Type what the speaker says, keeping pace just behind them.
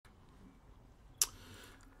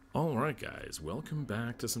Alright guys, welcome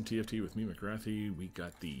back to some TFT with me, Mcwrathy. We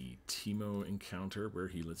got the Teemo encounter where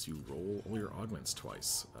he lets you roll all your augments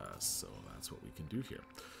twice. So that's what we can do here.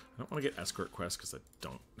 I don't want to get escort quests because I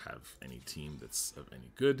don't have any team that's of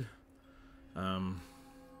any good.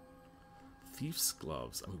 Thief's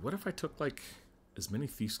gloves. I mean, what if I took like as many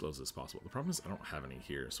thief's gloves as possible? The problem is I don't have any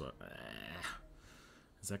here, so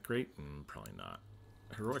is that great? Probably not.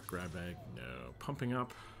 Heroic grab bag? No. Pumping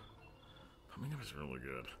up? Pumping up is really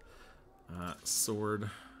good. Sword.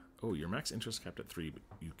 Oh, your max interest capped at 3, but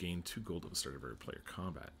you gain 2 gold at the start of every player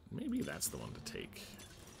combat. Maybe that's the one to take.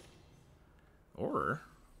 Or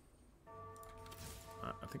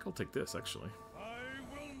I think I'll take this actually. I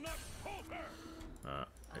will not falter. I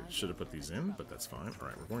should have put these in, but that's fine.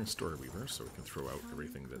 Alright, we're going Storyweaver, so we can throw out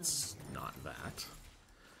everything that's not that.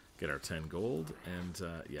 Get our 10 gold, and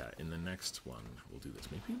yeah, in the next one, we'll do this.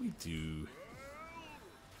 Maybe we do...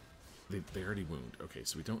 They already wound. Okay,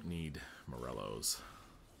 so we don't need Morello's.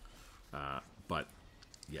 But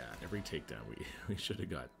yeah, every takedown we should have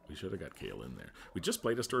got Kayle in there. We just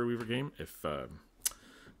played a Storyweaver game. If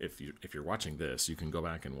you're watching this, you can go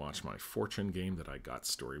back and watch my Fortune game that I got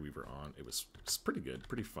Storyweaver on. It's pretty good,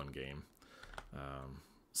 pretty fun game.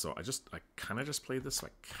 So I kind of just played this, so I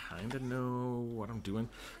kind of know what I'm doing.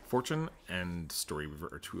 Fortune and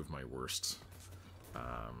Storyweaver are two of my worst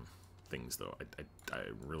things, though.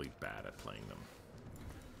 I'm really bad at playing them.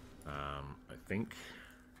 I think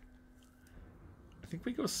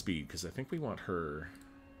we go speed because I think we want her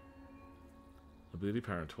ability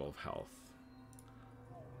power and 12 health.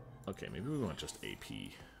 Okay, maybe we want just AP.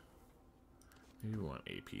 Maybe we want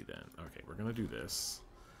AP then. Okay, we're gonna do this,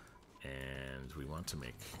 and we want to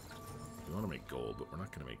make gold, but we're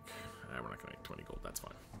not gonna make 20 gold. That's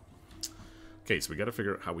fine. Okay, so we got to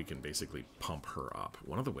figure out how we can basically pump her up.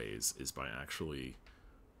 One of the ways is by actually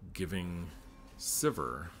giving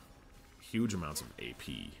Sivir huge amounts of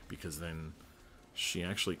AP, because then she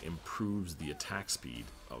actually improves the attack speed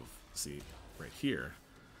of, see, right here,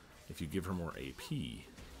 if you give her more AP,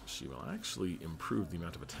 she will actually improve the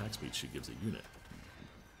amount of attack speed she gives a unit,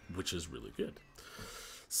 which is really good.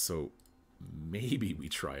 So maybe we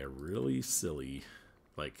try a really silly,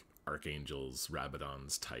 like, Archangels,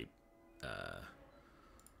 Rabadons type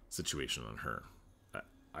situation on her.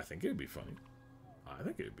 I think it would be funny. I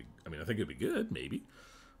think it would be good, maybe.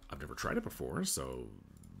 I've never tried it before, so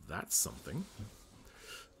that's something.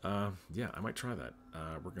 Yeah, I might try that.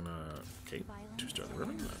 We're gonna... Okay, 2-star the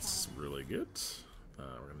ribbon. That's really good.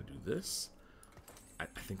 We're gonna do this. I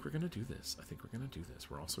think we're gonna do this.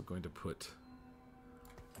 We're also going to put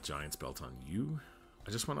a Giant's Belt on you.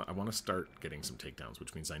 I want to start getting some takedowns,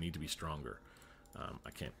 which means I need to be stronger.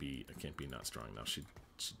 I can't be not strong now. She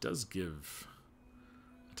does give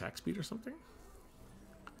attack speed or something.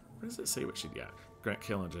 Where does it say what she got? Grant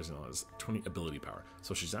Kayle has 20 ability power,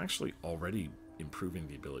 so she's actually already improving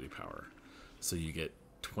the ability power. So you get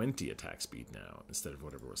 20 attack speed now instead of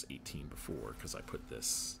whatever was 18 before, because I put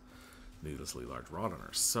this needlessly large rod on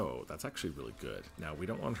her. So that's actually really good. Now we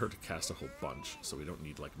don't want her to cast a whole bunch, so we don't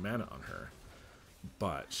need like mana on her.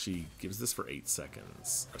 But she gives this for 8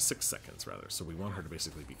 seconds, or 6 seconds rather, so we want her to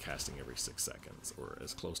basically be casting every 6 seconds, or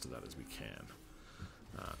as close to that as we can.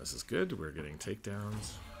 This is good, we're getting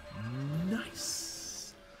takedowns.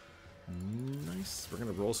 Nice! Nice. We're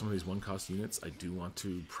going to roll some of these one-cost units. I do want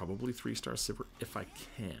to probably 3-star Sivir if I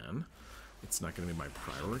can. It's not going to be my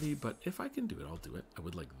priority, but if I can do it, I'll do it. I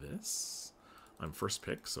would like this. I'm first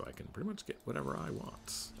pick, so I can pretty much get whatever I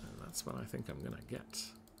want, and that's what I think I'm going to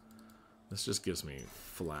get. This just gives me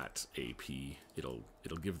flat AP. It'll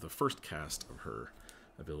give the first cast of her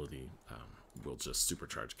ability. Will just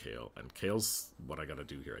supercharge Kayle. And Kayle's what I gotta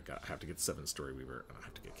do here. I have to get 7 Storyweaver, and I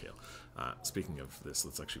have to get Kayle. Speaking of this,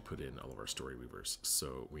 let's actually put in all of our Storyweavers.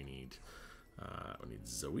 So we need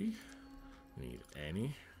Zoe. We need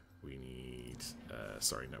Annie. We need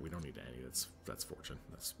sorry, no, we don't need Annie. That's Fortune.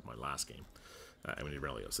 That's my last game. And we need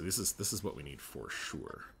Relio. So this is what we need for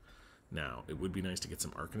sure. Now, it would be nice to get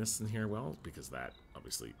some Arcanists in here, well, because that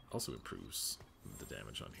obviously also improves the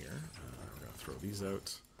damage on here. We're going to throw these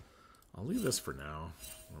out. I'll leave this for now.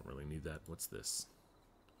 I don't really need that. What's this?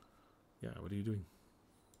 Yeah, what are you doing?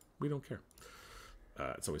 We don't care.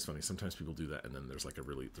 It's always funny. Sometimes people do that, and then there's like a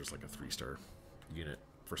 3-star unit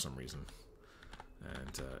for some reason.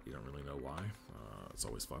 And you don't really know why. It's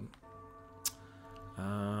always fun.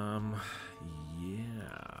 Yeah,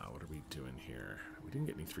 what are we doing here? We didn't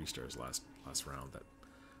get any 3-stars last round.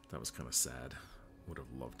 That was kind of sad. Would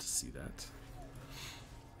have loved to see that.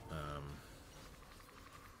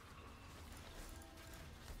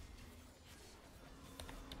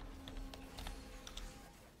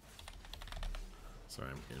 Sorry,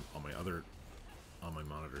 I'm in, on my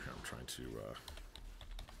monitor here. I'm trying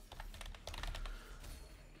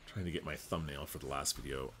to get my thumbnail for the last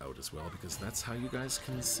video out as well, because that's how you guys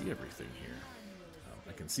can see everything here.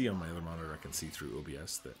 I can see on my other monitor, I can see through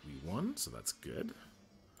OBS that we won, so that's good.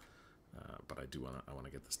 But I want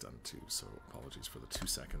to get this done too, so apologies for the 2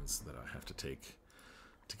 seconds that I have to take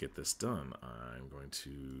to get this done. I'm going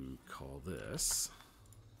to call this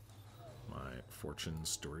my Fortune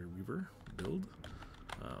Storyweaver build.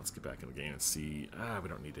 Let's get back in the game and see. We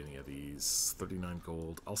don't need any of these. 39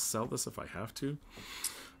 gold. I'll sell this if I have to.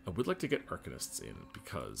 I would like to get Arcanists in,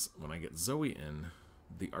 because when I get Zoe in,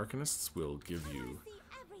 the Arcanists will give you,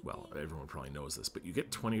 well, everyone probably knows this, but you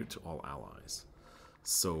get 20 to all allies.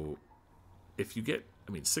 So if you get,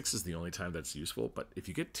 I mean, 6 is the only time that's useful, but if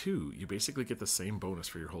you get 2, you basically get the same bonus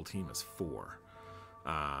for your whole team as 4.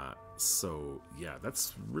 So yeah,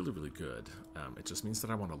 that's really, really good. It just means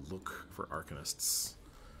that I want to look for Arcanists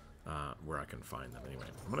where I can find them. Anyway,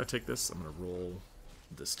 I'm going to take this, I'm going to roll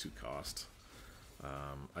this to cost.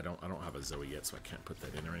 I don't have a Zoe yet, so I can't put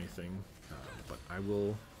that in or anything. But I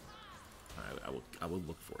will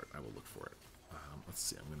look for it. I will look for it. Let's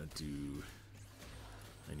see. I'm gonna do.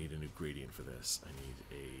 I need a new gradient for this. I need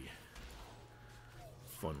a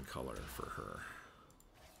fun color for her.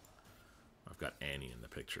 I've got Annie in the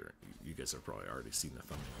picture. You guys have probably already seen the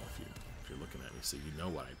thumbnail if you're looking at me, so you know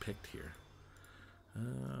what I picked here.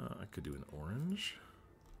 I could do an orange.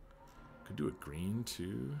 Could do a green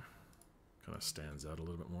too. Kind of stands out a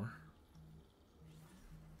little bit more.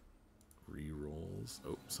 Rerolls.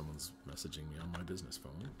 Oh, someone's messaging me on my business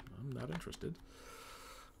phone. I'm not interested.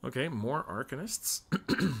 Okay, more Arcanists.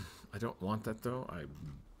 I don't want that though.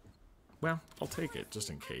 Well, I'll take it just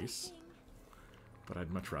in case. But I'd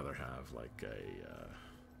much rather have like a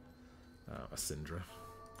Syndra,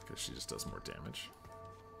 because she just does more damage.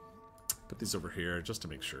 Put these over here just to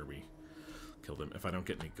make sure we kill them. If I don't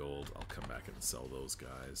get any gold, I'll come back and sell those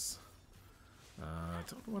guys. I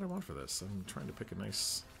don't know what I want for this. I'm trying to pick a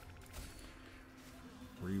nice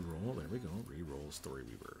reroll. There we go. Reroll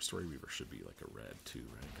Storyweaver. Storyweaver should be like a red too,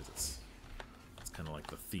 right? Because it's kind of like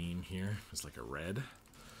the theme here. It's like a red.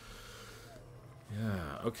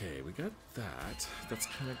 Yeah. Okay, we got that. That's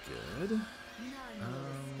kind of good. Do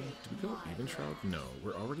we go Even Shroud? No,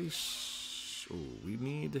 we're already. Oh, we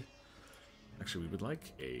need. Actually, we would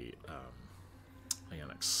like a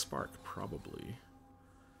Ionic Spark probably.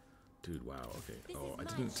 Dude, wow, okay. Oh, I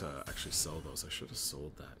didn't actually sell those. I should have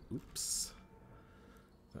sold that. Oops.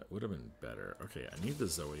 That would have been better. Okay, I need the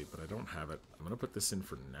Zoe, but I don't have it. I'm going to put this in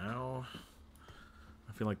for now.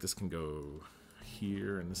 I feel like this can go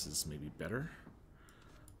here, and this is maybe better.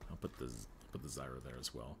 I'll put the Zyra there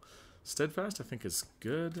as well. Steadfast, I think, is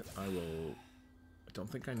good. I don't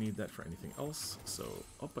think I need that for anything else, so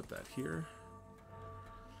I'll put that here.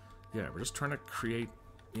 Yeah, we're just trying to create,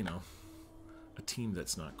 you know, a team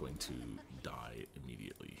that's not going to die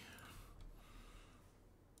immediately,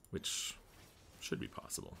 which should be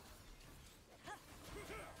possible.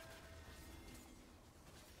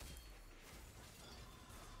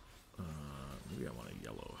 Maybe I want a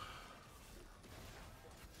yellow.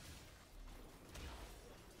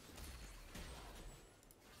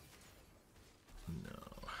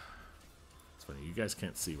 No. It's funny, you guys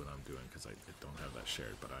can't see what I'm doing because I don't have that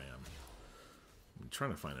shared, but I am. I'm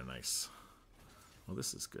trying to find a nice... Well,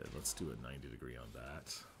 this is good. Let's do a 90 degree on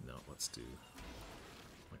that. No, let's do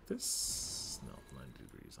like this. No, 90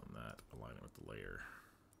 degrees on that. Align it with the layer.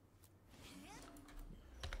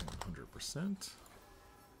 100%.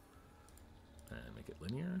 And make it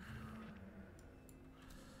linear.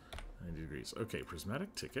 90 degrees. Okay,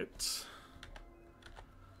 prismatic ticket.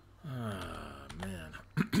 Ah, man.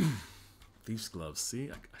 Thief's gloves.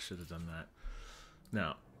 See, I should have done that.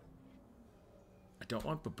 Now, I don't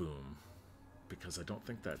want Baboom, because I don't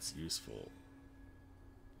think that's useful.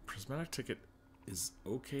 Prismatic ticket is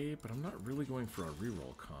okay, but I'm not really going for a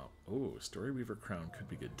reroll comp. Oh, Storyweaver crown could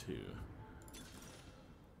be good too.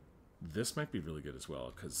 This might be really good as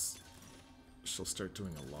well, because she'll start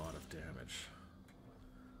doing a lot of damage.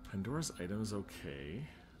 Pandora's item is okay.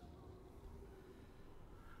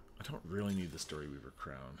 I don't really need the Storyweaver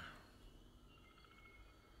crown.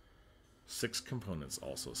 6 components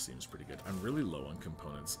also seems pretty good. I'm really low on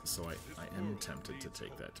components, so I am tempted to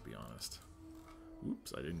take that, to be honest.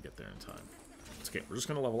 Oops, I didn't get there in time. It's okay, we're just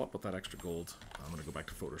going to level up with that extra gold. I'm going to go back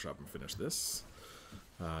to Photoshop and finish this.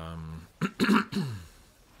 And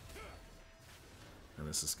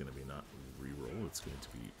this is going to be not reroll, it's going to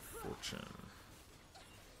be Fortune.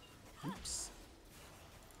 Oops.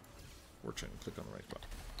 Fortune, click on the right button.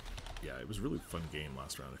 yeah, it was a really fun game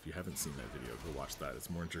last round. If you haven't seen that video, go watch that. It's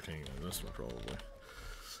more entertaining than this one, probably.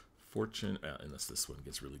 Fortune, unless this one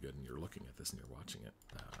gets really good and you're looking at this and you're watching it.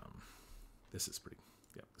 This is pretty,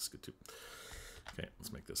 yeah, this is good too. Okay,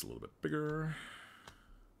 let's make this a little bit bigger.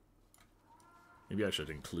 Maybe I should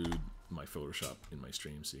include my Photoshop in my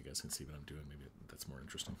stream so you guys can see what I'm doing. Maybe that's more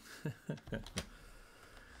interesting.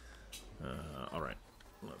 All right,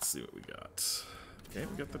 let's see what we got. Okay,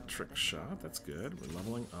 we got the trick shot. That's good. We're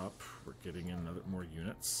leveling up. We're getting in more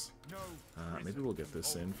units. Maybe we'll get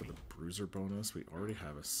this in for the bruiser bonus. We already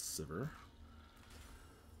have a Sivir.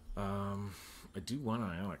 I do want an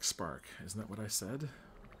Ionic Spark. Isn't that what I said?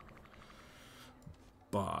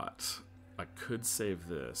 But I could save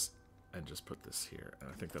this and just put this here. And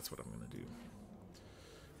I think that's what I'm going to do.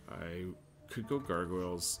 I could go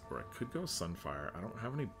Gargoyles or I could go Sunfire. I don't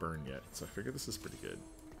have any burn yet, so I figure this is pretty good.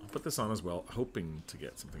 I'll put this on as well, hoping to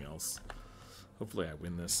get something else. Hopefully I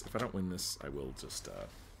win this. If I don't win this, I will just,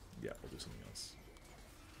 yeah, we'll do something else.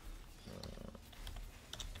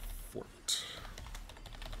 Fort.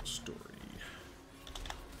 Story.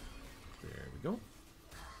 There we go.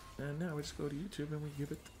 And now we just go to YouTube and we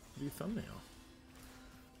give it the thumbnail.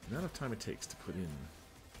 The amount of time it takes to put in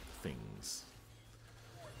things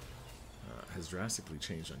has drastically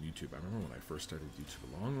changed on YouTube. I remember when I first started YouTube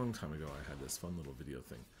a long, long time ago, I had this fun little video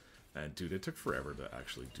thing. And dude, it took forever to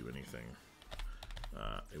actually do anything.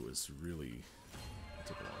 It was really, it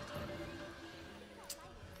took a long time.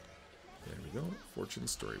 There we go. Fortune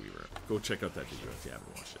Storyweaver. Go check out that video if you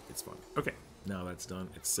haven't watched it. It's fun. Okay, now that's done.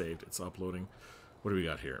 It's saved. It's uploading. What do we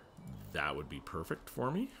got here? That would be perfect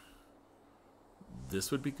for me.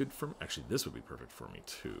 This would be good for me. Actually, this would be perfect for me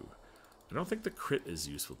too. I don't think the crit is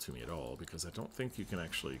useful to me at all because I don't think you can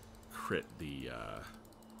actually crit the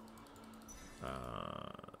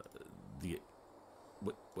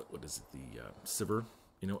what is it, the Sivir,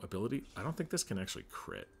 you know, ability. I don't think this can actually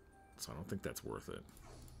crit, so I don't think that's worth it.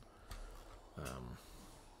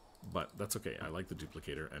 But that's okay. I like the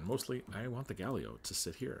duplicator, and mostly I want the Galio to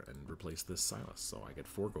sit here and replace this Silas. So I get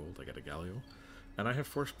 4 gold, I get a Galio, and I have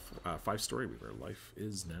 5 Storyweaver. Life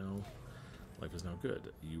is now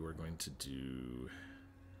good. You are going to do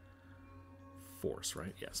Force,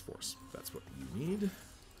 right? Yes, Force. That's what you need.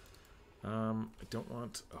 I don't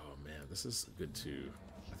want... Oh, man, this is good, too.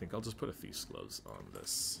 I think I'll just put a Thief's Gloves on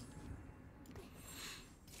this.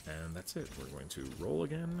 And that's it. We're going to roll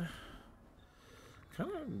again.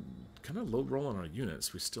 Kind of low roll on our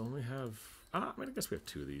units. We still only have... I mean, I guess we have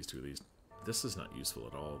 2 of these, 2 of these. This is not useful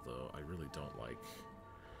at all, though. I really don't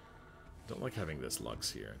like having this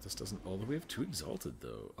Lux here. This doesn't... Although we have 2 Exalted,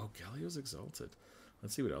 though. Oh, Galio's Exalted.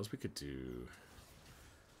 Let's see what else we could do.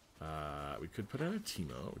 We could put in a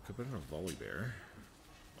Teemo. We could put in a Volibear.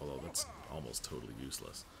 Although that's almost totally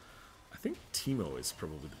useless. I think Teemo is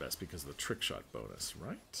probably the best because of the trick shot bonus,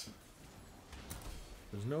 right?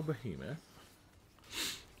 There's no Behemoth.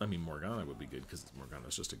 I mean, Morgana would be good because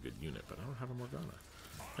Morgana's just a good unit, but I don't have a Morgana.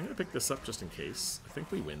 I'm going to pick this up just in case. I think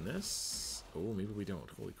we win this. Oh, maybe we don't.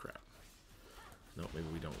 Holy crap. No, maybe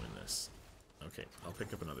we don't win this. Okay, I'll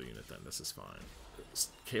pick up another unit then. This is fine.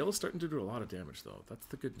 Kayle is starting to do a lot of damage, though. That's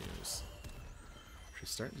the good news. She's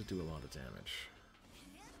starting to do a lot of damage.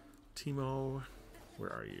 Teemo,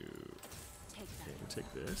 where are you? Okay, we'll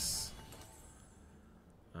take this.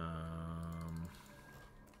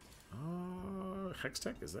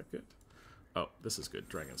 Hextech, is that good? Oh, this is good.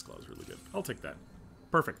 Dragon's Claw is really good. I'll take that.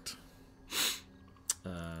 Perfect.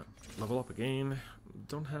 Level up again.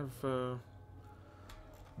 Don't have the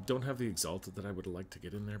Exalted that I would like to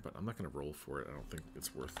get in there, but I'm not going to roll for it. I don't think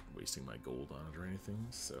it's worth wasting my gold on it or anything,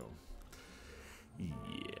 so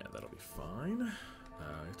yeah, that'll be fine.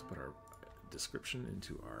 I have to put our description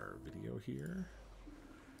into our video here.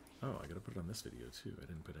 Oh, I gotta put it on this video too. I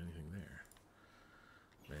didn't put anything there.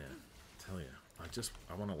 Man, I tell you,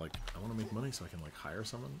 I want to make money so I can like hire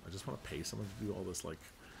someone. I just want to pay someone to do all this like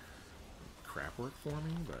crap work for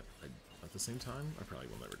me, but at the same time, I probably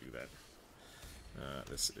will never do that.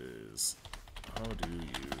 This is how do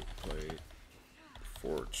you play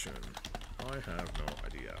Fortune? I have no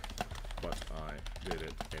idea, but I did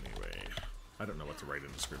it anyway. I don't know what to write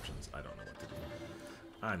in descriptions. I don't know what to do.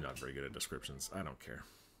 I'm not very good at descriptions. I don't care.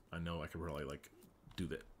 I know I could really like do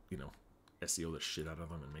the, you know, SEO the shit out of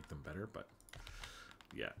them and make them better, but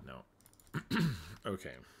yeah, no.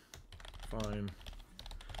 Okay. Fine.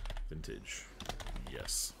 Vintage.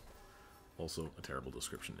 Yes. Also a terrible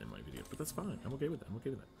description in my video, but that's fine. I'm okay with that. I'm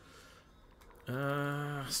okay with that.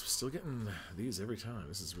 Still getting these every time.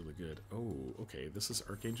 This is really good. Oh, okay. This is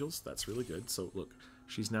Archangels. That's really good. So look,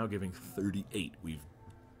 she's now giving 38. We've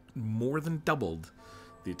more than doubled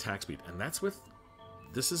the attack speed, and that's with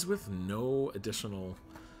this is with no additional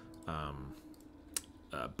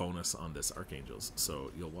bonus on this Archangels.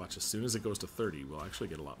 So you'll watch as soon as it goes to 30, we'll actually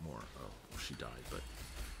get a lot more. Oh, she died, but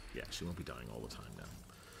yeah, she won't be dying all the time now.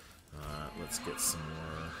 Let's get some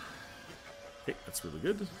more. Okay, that's really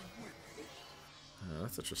good.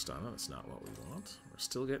 That's a Tristana. That's not what we want. We're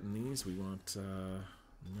still getting these. We want...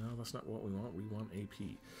 no, that's not what we want. We want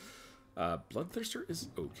AP. Bloodthirster is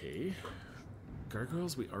okay.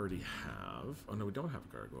 Gargoyles we already have. Oh, no, we don't have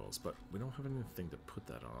gargoyles, but we don't have anything to put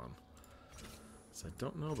that on. So I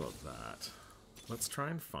don't know about that. Let's try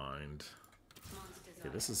and find... Okay,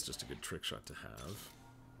 this is just a good trick shot to have.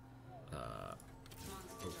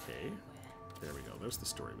 Okay. There we go. There's the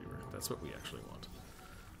Storyweaver. That's what we actually want.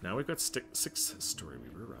 Now we've got 6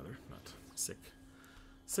 Storyweaver, rather. Not sick.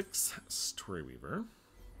 6 Storyweaver.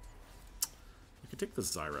 We could take the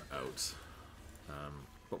Zyra out.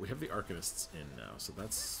 But we have the Arcanists in now, so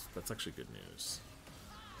that's actually good news.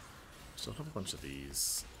 Still have a bunch of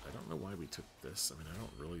these. I don't know why we took this. I mean, I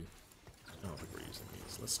don't think we're using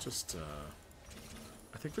these. Let's just,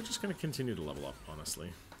 I think we're just going to continue to level up,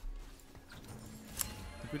 honestly.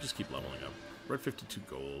 I think we just keep leveling up. We're at 52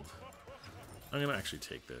 gold. I'm going to actually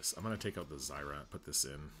take this. I'm going to take out the Zyra, put this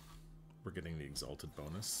in. We're getting the Exalted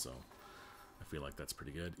bonus, so I feel like that's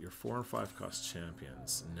pretty good. Your 4 and 5 cost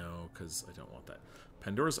champions. No, because I don't want that.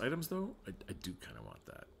 Pandora's items, though, I do kind of want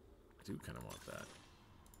that. I do kind of want that.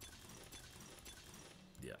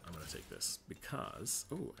 Yeah, I'm going to take this because...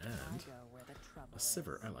 Oh, and a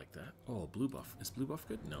Sivir. I like that. Oh, blue buff. Is blue buff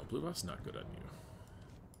good? No, blue buff's not good on you.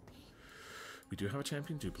 We do have a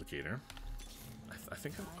champion duplicator. I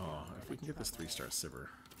think... Oh, if we can get this 3-star Sivir,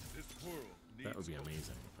 that would be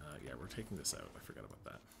amazing. Yeah, we're taking this out. I forgot about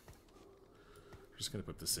that. We're just going to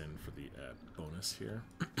put this in for the bonus here.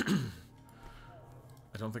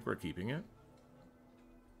 I don't think we're keeping it.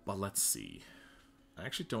 But let's see. I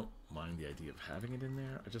actually don't mind the idea of having it in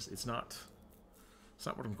there. It's not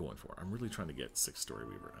what I'm going for. I'm really trying to get 6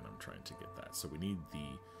 Storyweaver, and I'm trying to get that. So we need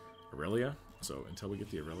the Aurelia. So until we get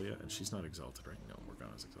the Aurelia, and she's not exalted, right? No,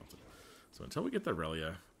 Morgana's exalted. So until we get the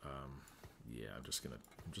Aurelia, yeah, I'm just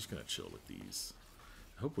gonna chill with these.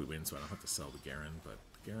 I hope we win, so I don't have to sell the Garen. But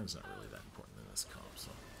Garen's not really that important in this comp,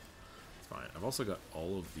 so it's fine. I've also got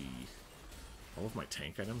all of my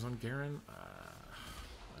tank items on Garen.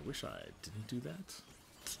 I wish I didn't do that.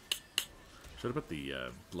 Should have put the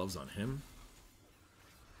gloves on him,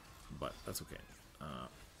 but that's okay.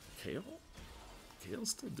 Kayle?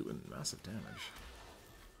 Kayle's still doing massive damage.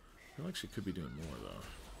 I feel like she could be doing more, though.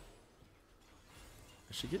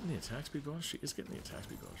 Is she getting the attack speed bonus? She is getting the attack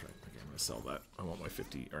speed bonus, right? Okay, I'm going to sell that. I want my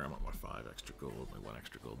 50, or I want my 5 extra gold, my 1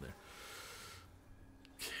 extra gold there.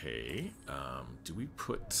 Okay, do we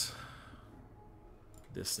put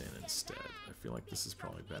this in instead? I feel like this is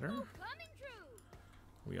probably better.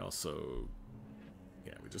 We also,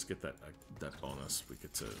 yeah, we just get that bonus. We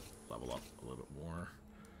get to level up a little bit more.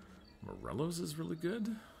 Morello's is really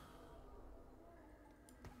good.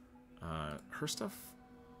 Her stuff,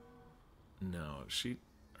 no, she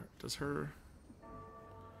does her.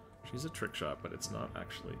 She's a trick shot, but it's not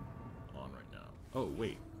actually on right now. Oh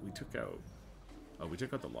wait, we took out. Oh, we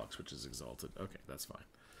took out the Lux, which is exalted. Okay, that's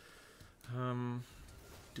fine.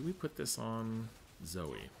 Do we put this on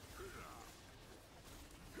Zoe?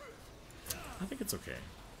 I think it's okay.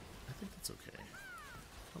 I think it's okay.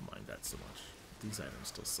 I don't mind that so much. These items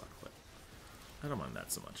still suck, but I don't mind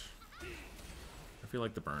that so much. I feel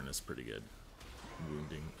like the burn is pretty good.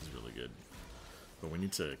 Wounding is really good. But we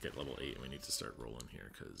need to get level 8 and we need to start rolling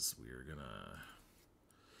here because we're gonna...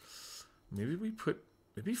 Maybe we put...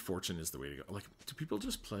 Maybe Fortune is the way to go. Like, do people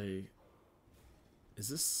just play... Is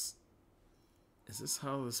this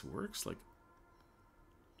how this works? Like,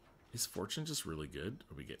 is Fortune just really good?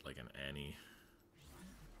 Or we get like an Annie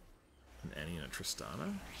and a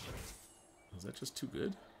Tristana? Is that just too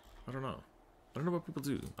good? I don't know. I don't know what people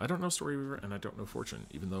do. I don't know Storyweaver and I don't know Fortune,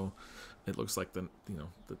 even though it looks like the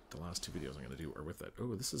last 2 videos I'm gonna do are with that.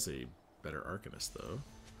 Oh, this is a better Arcanist though.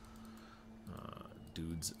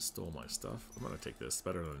 Dudes stole my stuff. I'm gonna take this. It's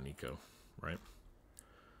better than Nico, right?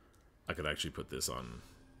 I could actually put this on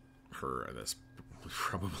her, and that's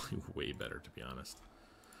probably way better, to be honest.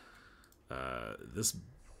 This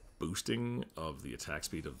boosting of the attack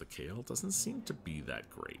speed of the Kayle doesn't seem to be that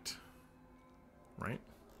great, right?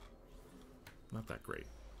 Not that great.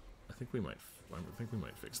 I think we might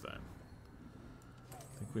fix that. I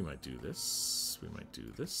think we might do this. We might do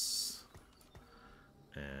this,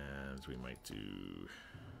 and we might do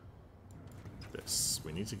this.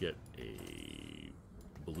 We need to get a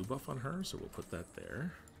blue buff on her, so we'll put that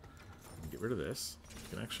there. Get rid of this.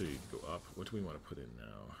 We can actually go up. What do we want to put in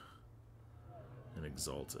now? an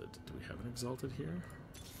Exalted. Do we have an Exalted here?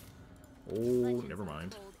 Oh, never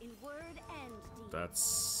mind.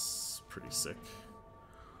 That's pretty sick.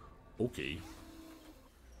 Okay.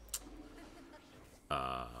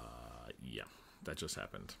 Yeah, that just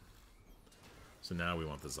happened. So now we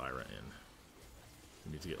want the Zyra in.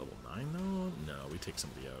 We need to get level 9 though? No, we take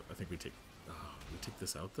somebody out. I think we take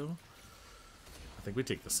this out though? I think we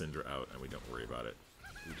take the Cinder out and we don't worry about it.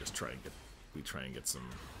 We just try and get some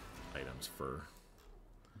items for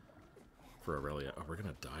Aurelia. Oh, we're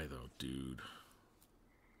gonna die though, dude.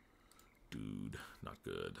 Dude, not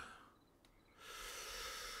good.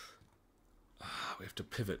 We have to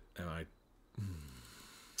pivot, and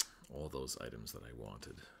all those items that I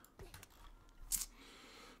wanted.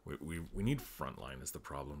 We need frontline is the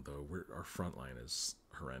problem though. Our frontline is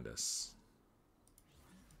horrendous.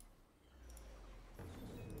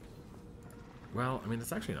 Well, I mean,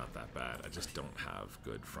 it's actually not that bad. I just don't have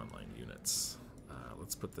good frontline units.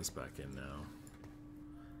 Let's put this back in now.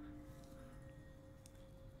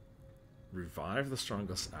 Revive the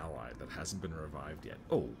strongest ally that hasn't been revived yet.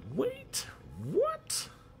 Oh, wait! What?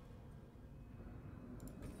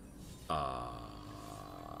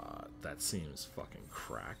 That seems fucking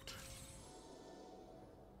cracked.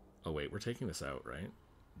 Oh wait, we're taking this out, right?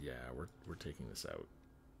 Yeah, we're taking this out.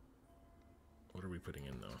 What are we putting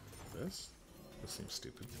in though? This? This seems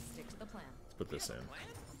stupid. Stick to the plan. Let's put this in.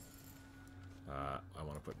 I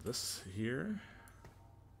want to put this here.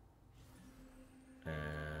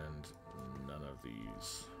 And none of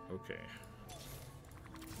these. Okay.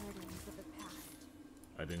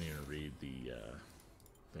 I didn't even read the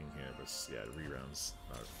thing here, but yeah, rerounds,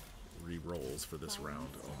 re-rolls for this round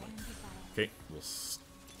only. Okay, we'll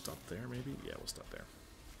stop there maybe? Yeah, we'll stop there.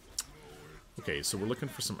 Okay, so we're looking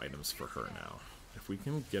for some items for her now. If we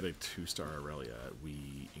can get a 2-star Aurelia,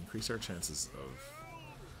 we increase our chances of...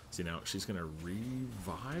 See, now she's going to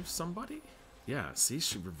revive somebody? Yeah, see,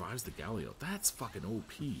 she revives the Galio. That's fucking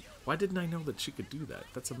OP. Why didn't I know that she could do that?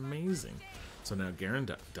 That's amazing. So now Garen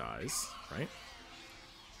dies, right?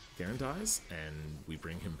 Garen dies, and we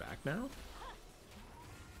bring him back now?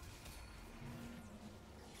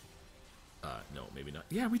 No, maybe not.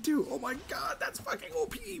 Yeah, we do. Oh my god, that's fucking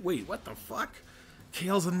OP. Wait, what the fuck?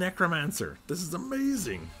 Kayle's a necromancer. This is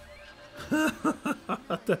amazing.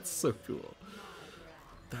 That's so cool.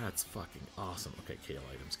 That's fucking awesome. Okay, Kayle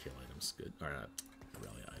items, good. Or not,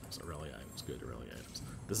 Aurelia items, good, Aurelia items.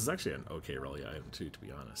 This is actually an okay Aurelia item too, to be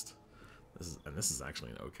honest. This is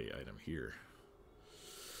actually an okay item here.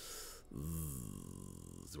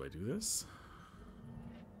 Do I do this?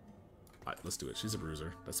 Let's do it. She's a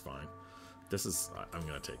bruiser. That's fine. This is... I'm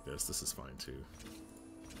gonna take this. This is fine too.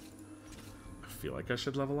 I feel like I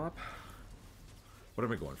should level up. What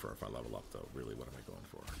am I going for if I level up though? Really, what am I going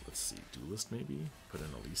for? Let's see. Duelist maybe? Put in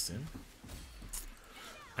Elise in.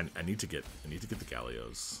 I need to get the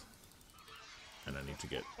Gallios. And I need to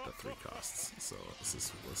get the 3 costs. So this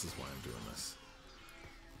is why I'm doing this.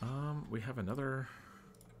 We have another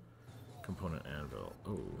component anvil.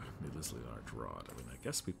 Oh, needlessly large rod. I mean, I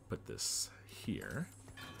guess we put this here.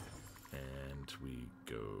 And we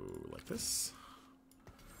go like this.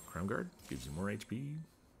 Crown Guard gives you more HP.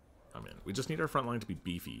 I mean, we just need our front line to be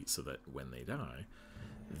beefy so that when they die,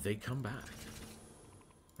 they come back.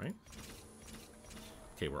 Right?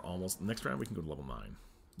 Okay, we're almost... Next round we can go to level 9.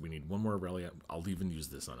 We need one more Aurelia. I'll even use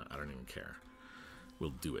this on it. I don't even care.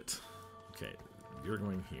 We'll do it. Okay, you're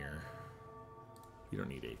going here. You don't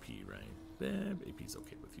need AP, right? AP's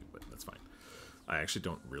okay with you, but that's fine. I actually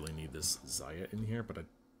don't really need this Xayah in here, but I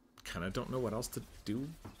kind of don't know what else to do.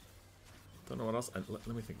 Don't know what else. Let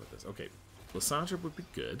me think about this. Okay, Lysandra would be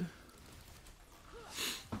good.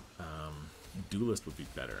 Duelist would be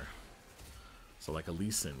better. So like a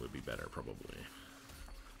Lee Sin would be better, probably.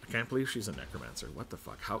 I can't believe she's a necromancer. What the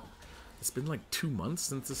fuck? How? It's been like 2 months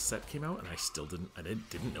since this set came out, and I still didn't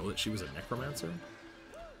know that she was a necromancer.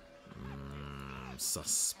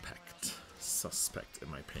 Suspect.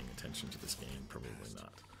 Am I paying attention to this game? Probably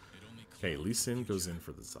not. Okay, Lee Sin goes in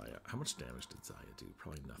for the Xayah. How much damage did Xayah do?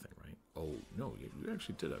 Probably nothing, right? Oh no, you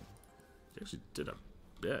actually did a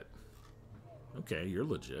bit. Okay, you're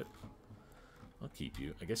legit. I'll keep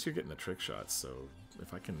you. I guess you're getting the trick shots, so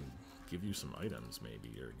if I can give you some items, maybe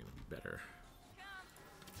you're gonna be better.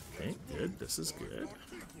 Okay, good. This is good.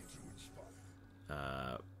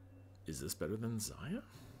 Is this better than Xayah?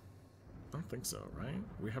 I don't think so, right?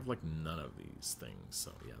 We have like none of these things,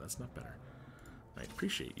 so yeah, that's not better. I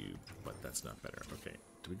appreciate you, but that's not better. Okay,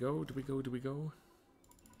 do we go?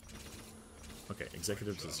 Okay,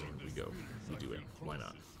 executive decision, we go. We do it. Why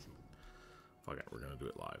not? Fuck it, we're gonna do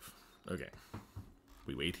it live. Okay.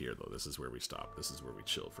 We wait here though, this is where we stop. This is where we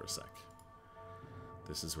chill for a sec.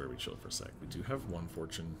 This is where we chill for a sec. We do have one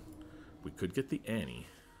fortune. We could get the Annie.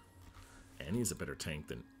 Annie is a better tank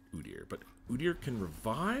than Udyr, but Udyr can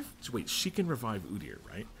revive? Wait, she can revive Udyr,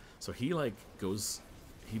 right? So he, like, goes...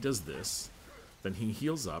 He does this, then he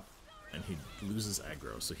heals up, and he loses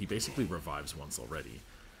aggro. So he basically revives once already.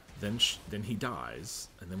 Then he dies,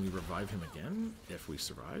 and then we revive him again if we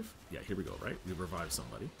survive. Yeah, here we go, right? We revive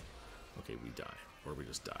somebody. Okay, we die. Or we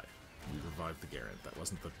just die. We revive the Garen. That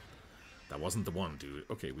wasn't the one, dude.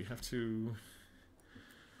 Okay, we have to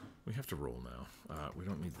roll now. We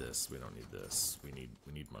don't need this. We don't need this. We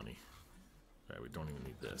need money. We don't even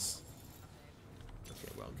need this.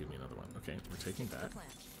 Okay, well, give me another one. Okay, we're taking that.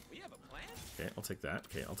 Okay, I'll take that.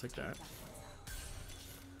 Okay, I'll take that.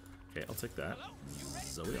 Okay, I'll take that.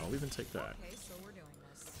 Zoe, I'll even take that.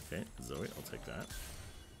 Okay, Zoe, I'll take that.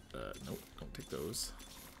 Nope, don't take those.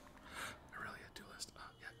 I really had duelist.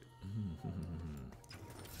 Yeah.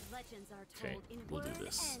 Okay, we'll do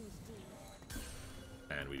this.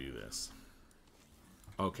 And we do this.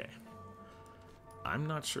 Okay. I'm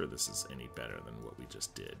not sure this is any better than what we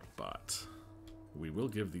just did, but we will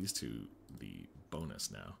give these two the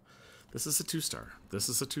bonus now. This is a 2-star. This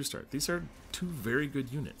is a 2-star. These are 2 very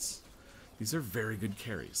good units. These are very good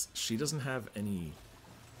carries. She doesn't have any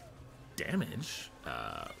damage,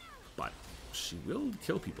 but she will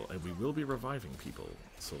kill people, and we will be reviving people.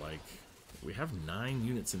 So, like, we have 9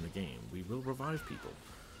 units in the game. We will revive people.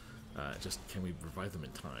 Just, can we revive them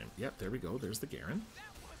in time? Yep, there we go. There's the Garen.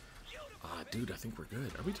 Dude, I think we're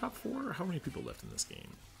good. Are we top 4? How many people left in this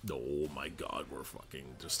game? Oh my god, we're fucking...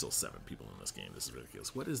 There's still 7 people in this game. This is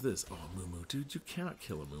ridiculous. What is this? Oh, Mumu. Dude, you cannot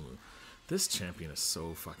kill a Mumu. This champion is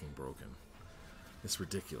so fucking broken. It's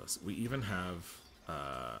ridiculous. We even have...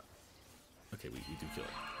 Okay, we do kill it.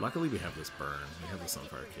 Luckily, we have this burn. We have the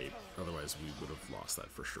Sunfire Cape. Otherwise, we would have lost that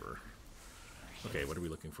for sure. Okay, what are we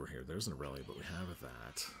looking for here? There's an Aurelia, but we have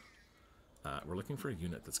that. We're looking for a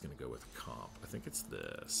unit that's going to go with comp. I think it's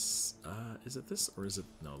this. Is it this or is it...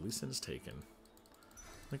 No, Lee Sin is taken.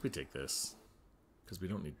 I think we take this. Because we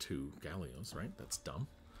don't need 2 Gallios, right? That's dumb.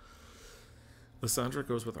 Lysandra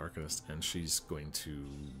goes with Arcanist, and she's going to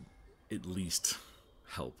at least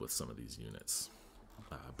help with some of these units.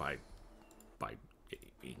 By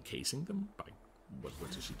encasing them? By...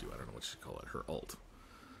 What does she do? I don't know what she call it. Her ult.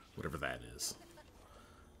 Whatever that is.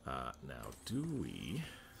 Now, do we...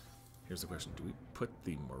 Here's the question. Do we put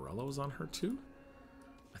the Morellos on her too?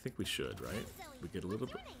 I think we should, right? We get a little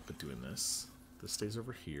bit doing this. This stays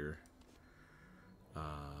over here.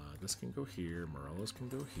 This can go here. Morellos can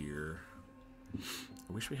go here.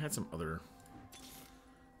 I wish we had some other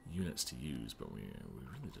units to use, but we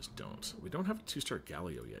really just don't. We don't have a 2-star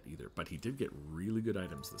Galio yet either, but he did get really good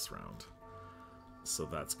items this round. So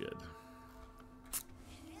that's good.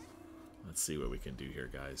 Let's see what we can do here,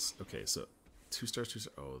 guys. Okay, so 2 stars, 2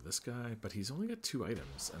 stars. Oh, this guy, but he's only got 2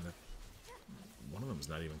 items, and one of them is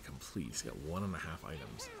not even complete. He's got 1.5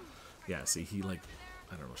 items. Yeah, see, he like,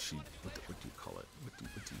 I don't know. She, what do you call it? What do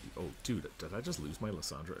you do? Oh, dude, did I just lose my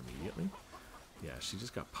Lysandra immediately? Yeah, she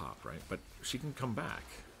just got popped, right? But she can come back.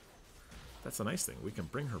 That's a nice thing. We can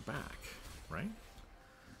bring her back, right?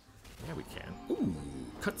 Yeah, we can. Ooh,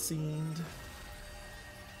 cutscened.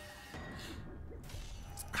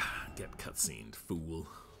 Get cutscened, fool.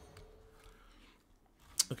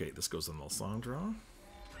 Okay, this goes on Lysandra.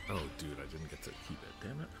 Oh, dude, I didn't get to keep it.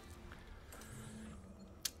 Damn it.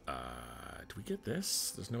 Do we get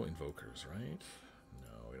this? There's no invokers, right?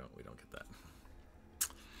 No, we don't get that.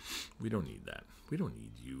 We don't need that. We don't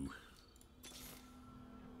need you.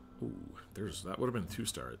 Ooh, that would have been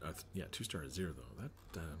 2-star. Yeah, 2-star is 0 though.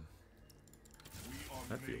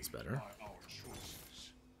 That feels better.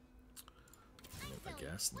 I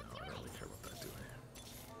guess. No, I don't really care about that, do I?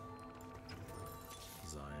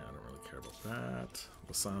 Zaya, I don't really care about that.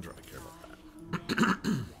 Lysandra, I care about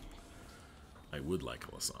that. I would like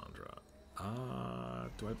Lysandra.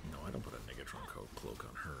 Do I? No, I don't put a Negatron cloak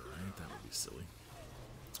on her, right? That would be silly.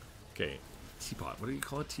 Okay, Teapot. What do you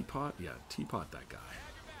call it? Teapot? Yeah, Teapot that guy.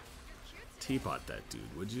 Teapot that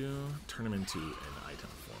dude. Would you turn him into an item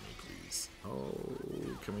for me, please? Oh,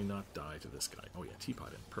 can we not die to this guy? Oh yeah,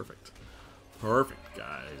 Teapot in. Perfect. Perfect,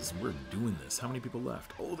 guys. We're doing this. How many people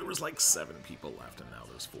left? Oh, there was like 7 people left, and now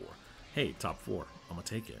there's 4. Hey, top 4. I'm gonna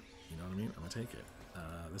take it. You know what I mean? I'm gonna take it.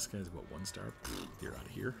 This guy's what, 1 star? You're out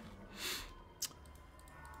of here.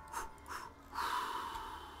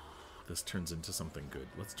 This turns into something good.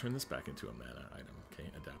 Let's turn this back into a mana item. Okay,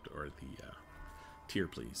 adapt or the tier,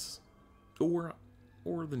 please. Or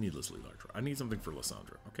the needlessly large. I need something for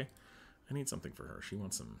Lysandra. Okay, I need something for her. She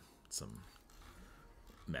wants some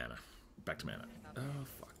mana. Back to mana. Oh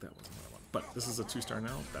fuck, that wasn't what I want. But this is a 2-star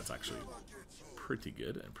now. That's actually pretty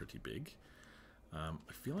good and pretty big.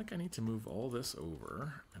 I feel like I need to move all this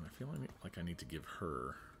over, and I feel like I need to give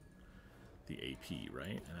her the AP,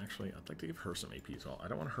 right? And actually, I'd like to give her some AP as well. I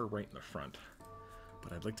don't want her right in the front,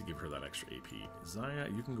 but I'd like to give her that extra AP. Zaya,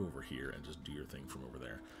 you can go over here and just do your thing from over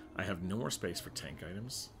there. I have no more space for tank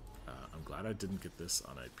items. I'm glad I didn't get this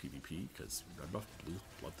on a PvP, because red buff, blue,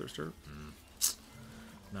 bloodthirster,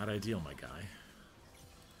 not ideal, my guy.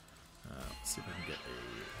 Let's see if I can get a...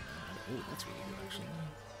 Oh, that's really good, actually.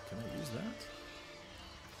 Can I use that?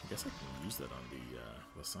 I guess I can use that on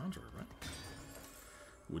the Lysandra, right?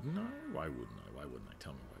 Wouldn't I? Why wouldn't I? Why wouldn't I?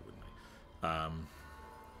 Tell me why wouldn't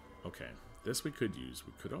I? Okay, this we could use.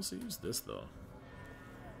 We could also use this, though.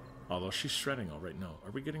 Although she's shredding already. No,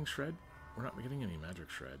 are we getting shred? We're not getting any magic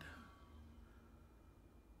shred.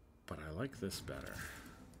 But I like this better.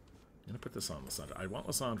 I'm going to put this on Lysandra. I want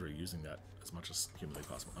Lysandra using that as much as humanly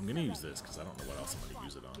possible. I'm going to use this because I don't know what else I'm going to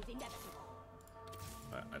use it on.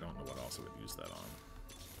 I don't know what else I would use that on.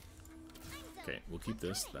 Okay, we'll keep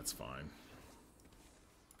this. That's fine.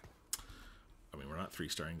 I mean, we're not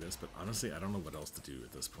 3-starring this, but honestly, I don't know what else to do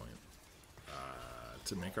at this point.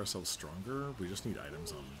 To make ourselves stronger, we just need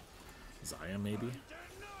items on Zaya, maybe.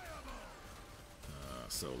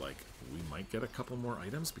 So, like, we might get a couple more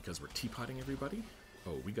items because we're teapotting everybody.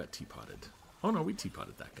 Oh, we got teapotted. Oh no, we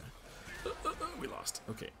teapotted that guy. We lost.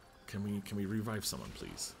 Okay, can we revive someone,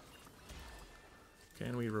 please?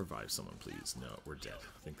 Can we revive someone, please? No, we're dead.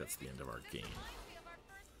 I think that's the end of our game.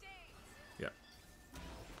 Yeah.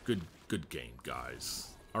 Good game, guys.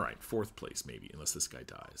 Alright, 4th place, maybe. Unless this guy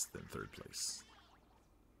dies, then 3rd place.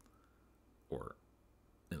 Or,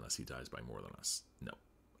 unless he dies by more than us. No.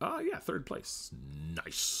 Yeah, 3rd place.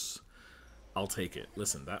 Nice. I'll take it.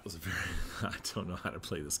 Listen, that was very... I don't know how to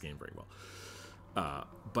play this game very well.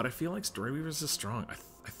 But I feel like Storyweaver is strong.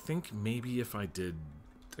 I think maybe if I did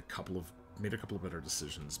made a couple of better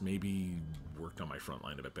decisions, maybe worked on my front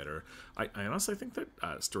line a bit better. I honestly think that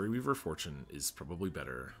Storyweaver Fortune is probably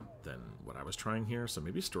better than what I was trying here, so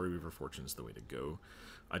maybe Storyweaver Fortune is the way to go.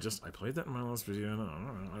 I played that in my last video,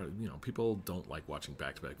 and you know, people don't like watching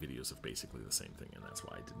back-to-back videos of basically the same thing, and that's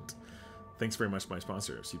why I didn't. Thanks very much to my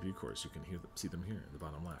sponsor, CPU Cores. You can see them here in the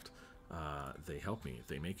bottom left. They help me.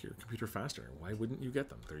 They make your computer faster. Why wouldn't you get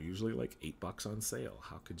them? They're usually like $8 on sale.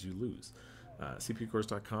 How could you lose?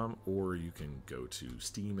 CPUcores.com, or you can go to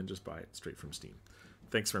Steam and just buy it straight from Steam.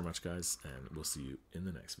 Thanks very much, guys, and we'll see you in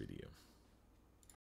the next video.